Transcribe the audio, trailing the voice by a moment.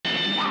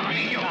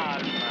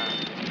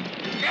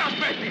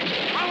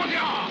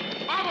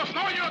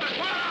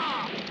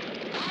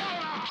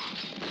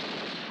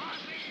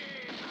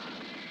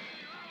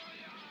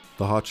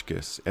The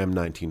Hotchkiss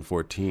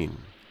M1914.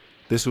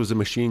 This was a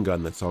machine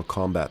gun that saw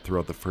combat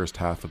throughout the first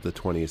half of the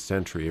 20th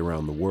century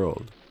around the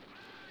world.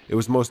 It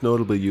was most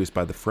notably used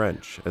by the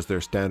French as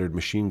their standard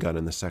machine gun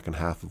in the second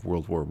half of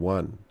World War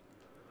I.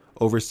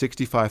 Over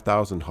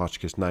 65,000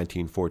 Hotchkiss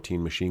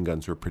 1914 machine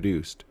guns were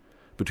produced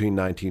between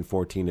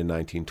 1914 and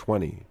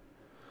 1920.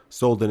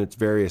 Sold in its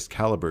various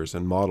calibers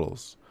and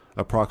models,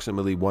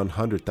 approximately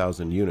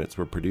 100,000 units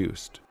were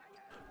produced.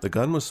 The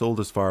gun was sold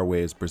as far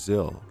away as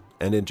Brazil,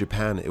 and in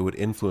Japan it would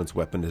influence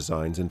weapon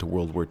designs into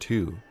World War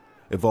II,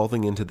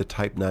 evolving into the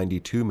Type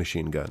 92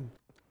 machine gun.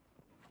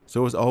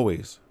 So as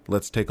always,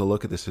 let's take a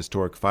look at this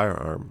historic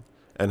firearm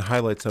and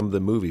highlight some of the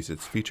movies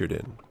it's featured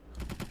in.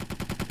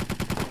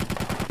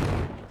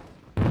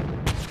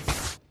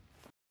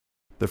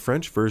 The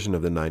French version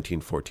of the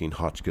 1914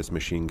 Hotchkiss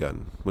machine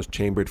gun was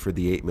chambered for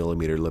the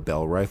 8mm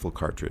Lebel rifle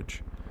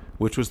cartridge,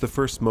 which was the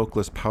first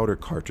smokeless powder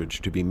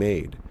cartridge to be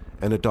made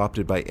and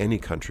adopted by any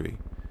country,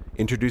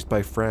 introduced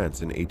by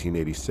France in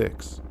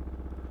 1886.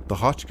 The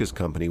Hotchkiss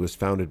Company was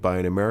founded by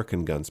an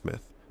American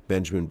gunsmith,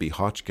 Benjamin B.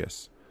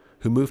 Hotchkiss,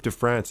 who moved to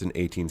France in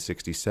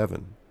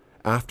 1867,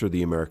 after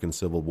the American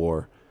Civil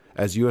War,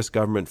 as U.S.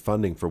 government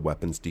funding for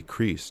weapons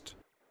decreased.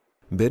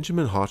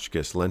 Benjamin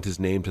Hotchkiss lent his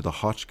name to the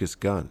Hotchkiss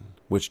gun,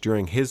 which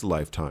during his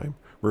lifetime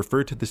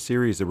referred to the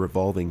series of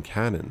revolving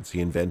cannons he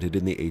invented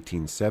in the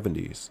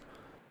 1870s.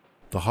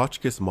 The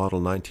Hotchkiss Model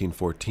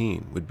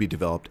 1914 would be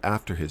developed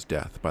after his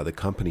death by the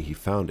company he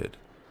founded.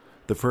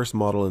 The first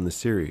model in the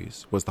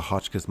series was the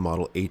Hotchkiss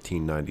Model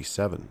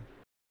 1897.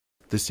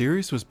 The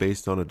series was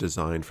based on a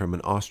design from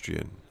an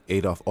Austrian,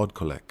 Adolf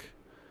Odkolek.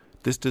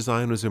 This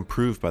design was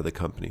improved by the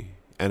company,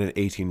 and in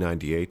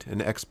 1898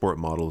 an export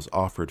model was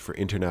offered for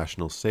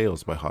international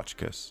sales by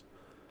Hotchkiss.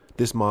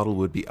 This model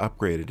would be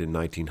upgraded in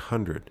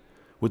 1900,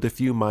 with a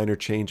few minor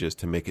changes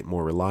to make it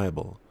more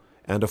reliable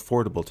and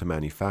affordable to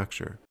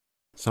manufacture.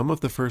 Some of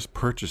the first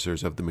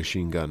purchasers of the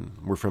machine gun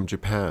were from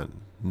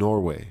Japan,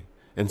 Norway,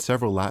 and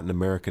several Latin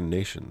American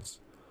nations.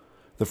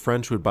 The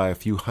French would buy a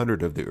few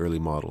hundred of the early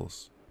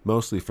models,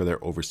 mostly for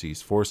their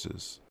overseas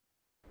forces.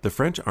 The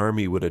French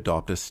Army would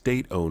adopt a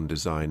state-owned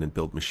design and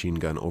built machine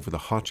gun over the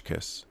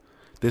Hotchkiss.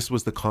 This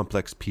was the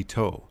Complex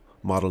Pitot,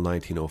 Model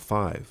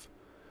 1905,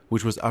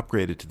 which was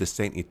upgraded to the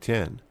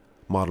Saint-Étienne,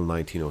 Model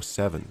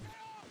 1907.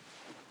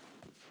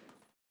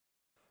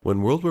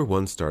 When World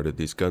War I started,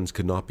 these guns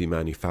could not be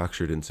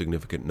manufactured in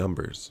significant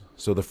numbers,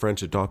 so the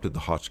French adopted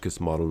the Hotchkiss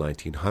Model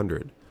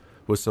 1900,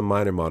 with some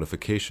minor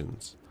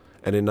modifications,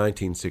 and in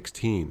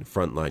 1916,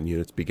 frontline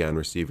units began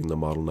receiving the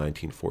Model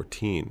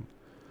 1914.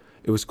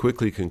 It was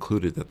quickly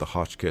concluded that the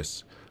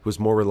Hotchkiss was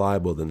more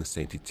reliable than the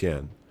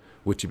Saint-Étienne,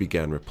 which it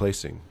began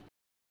replacing.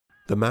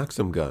 The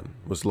Maxim gun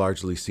was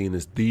largely seen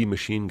as the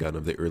machine gun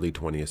of the early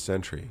 20th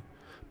century,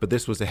 but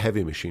this was a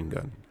heavy machine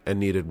gun and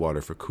needed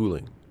water for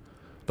cooling.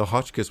 The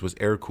Hotchkiss was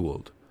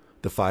air-cooled.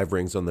 The 5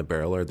 rings on the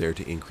barrel are there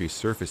to increase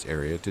surface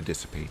area to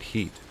dissipate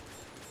heat.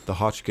 The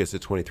Hotchkiss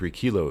at 23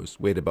 kilos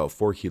weighed about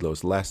 4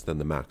 kilos less than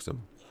the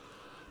Maxim.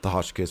 The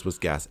Hotchkiss was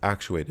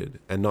gas-actuated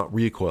and not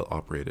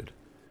recoil-operated.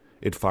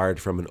 It fired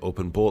from an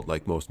open bolt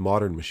like most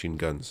modern machine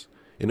guns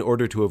in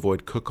order to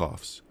avoid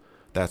cook-offs,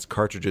 that's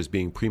cartridges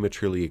being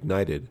prematurely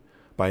ignited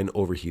by an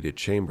overheated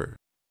chamber.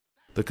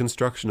 The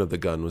construction of the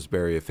gun was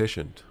very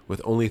efficient,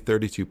 with only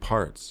 32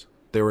 parts.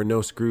 There were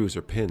no screws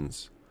or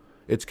pins.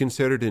 It's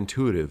considered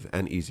intuitive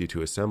and easy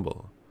to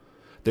assemble.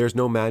 There's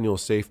no manual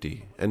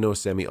safety and no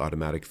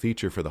semi-automatic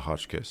feature for the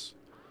Hotchkiss.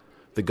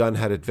 The gun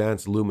had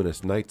advanced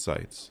luminous night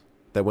sights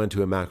that went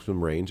to a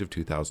maximum range of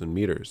 2,000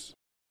 meters.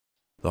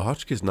 The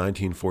Hotchkiss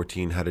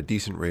 1914 had a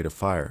decent rate of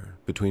fire,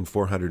 between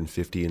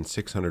 450 and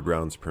 600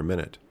 rounds per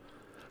minute.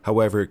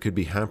 However, it could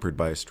be hampered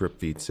by a strip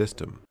feed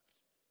system.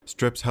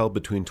 Strips held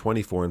between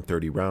 24 and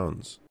 30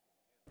 rounds.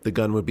 The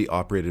gun would be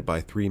operated by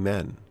 3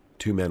 men.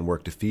 2 men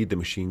worked to feed the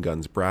machine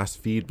gun's brass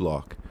feed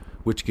block,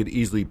 which could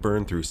easily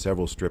burn through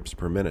several strips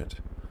per minute.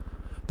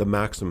 The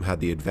Maxim had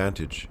the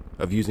advantage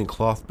of using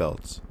cloth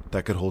belts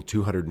that could hold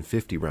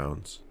 250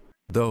 rounds,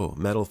 though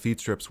metal feed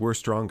strips were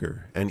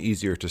stronger and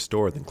easier to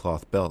store than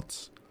cloth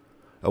belts.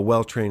 A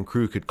well-trained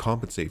crew could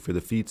compensate for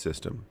the feed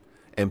system.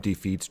 Empty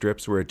feed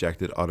strips were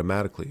ejected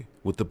automatically,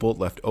 with the bolt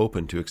left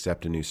open to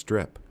accept a new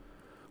strip.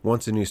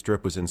 Once a new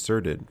strip was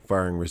inserted,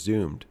 firing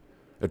resumed.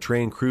 A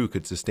trained crew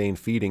could sustain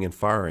feeding and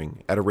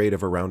firing at a rate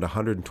of around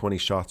 120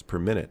 shots per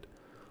minute,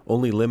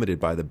 only limited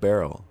by the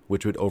barrel,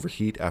 which would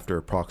overheat after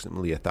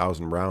approximately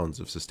 1,000 rounds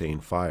of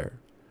sustained fire.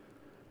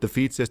 The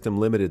feed system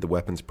limited the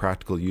weapon's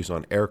practical use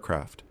on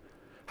aircraft.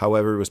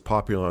 However, it was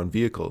popular on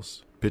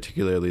vehicles,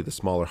 particularly the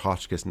smaller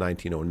Hotchkiss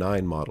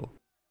 1909 model.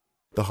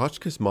 The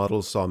Hotchkiss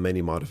models saw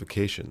many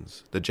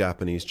modifications. The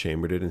Japanese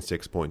chambered it in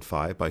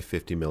 6.5 by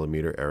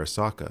 50mm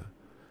Arisaka.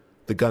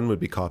 The gun would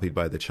be copied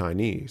by the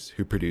Chinese,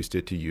 who produced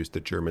it to use the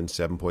German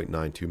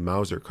 7.92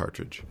 Mauser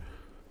cartridge.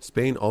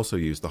 Spain also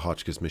used the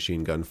Hotchkiss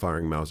machine gun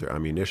firing Mauser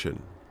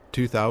ammunition.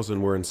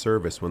 2,000 were in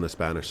service when the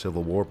Spanish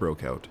Civil War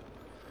broke out.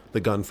 The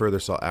gun further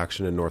saw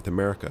action in North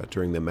America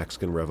during the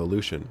Mexican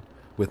Revolution,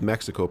 with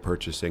Mexico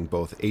purchasing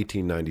both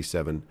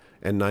 1897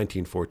 and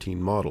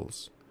 1914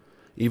 models.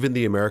 Even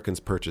the Americans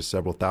purchased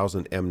several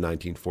thousand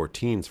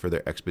M1914s for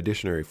their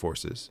expeditionary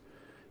forces,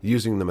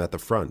 using them at the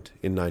front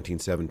in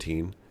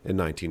 1917 and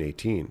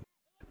 1918.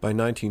 By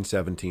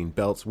 1917,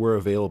 belts were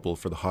available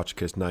for the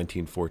Hotchkiss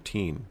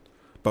 1914,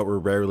 but were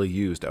rarely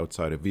used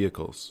outside of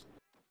vehicles.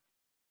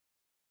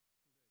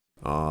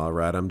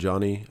 Alright, I'm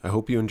Johnny. I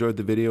hope you enjoyed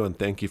the video and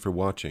thank you for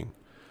watching.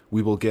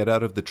 We will get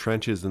out of the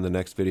trenches in the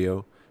next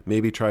video,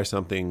 maybe try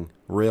something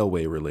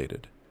railway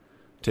related.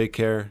 Take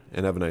care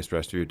and have a nice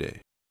rest of your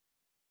day.